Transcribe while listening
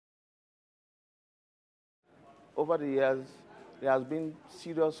over the years, there has been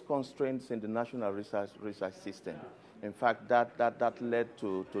serious constraints in the national research system. In fact, that led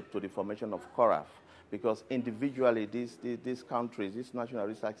to the formation of CORAF, because individually these countries, this national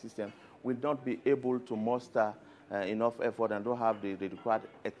research system, will not be able to muster enough effort and don't have the required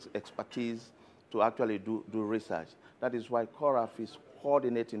expertise to actually do research. That is why CORAF is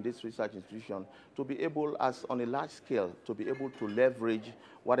coordinating this research institution to be able, as on a large scale, to be able to leverage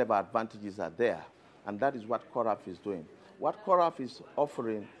whatever advantages are there. And that is what CORAF is doing. What CORAF is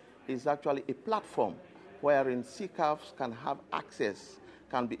offering is actually a platform wherein CCAFS can have access,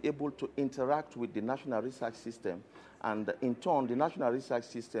 can be able to interact with the national research system, and in turn, the national research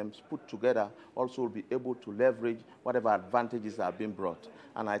systems put together also will be able to leverage whatever advantages are being brought.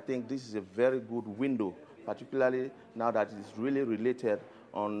 And I think this is a very good window, particularly now that it is really related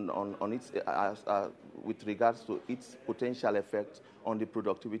on its, with regards to its potential effect on the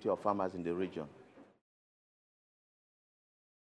productivity of farmers in the region.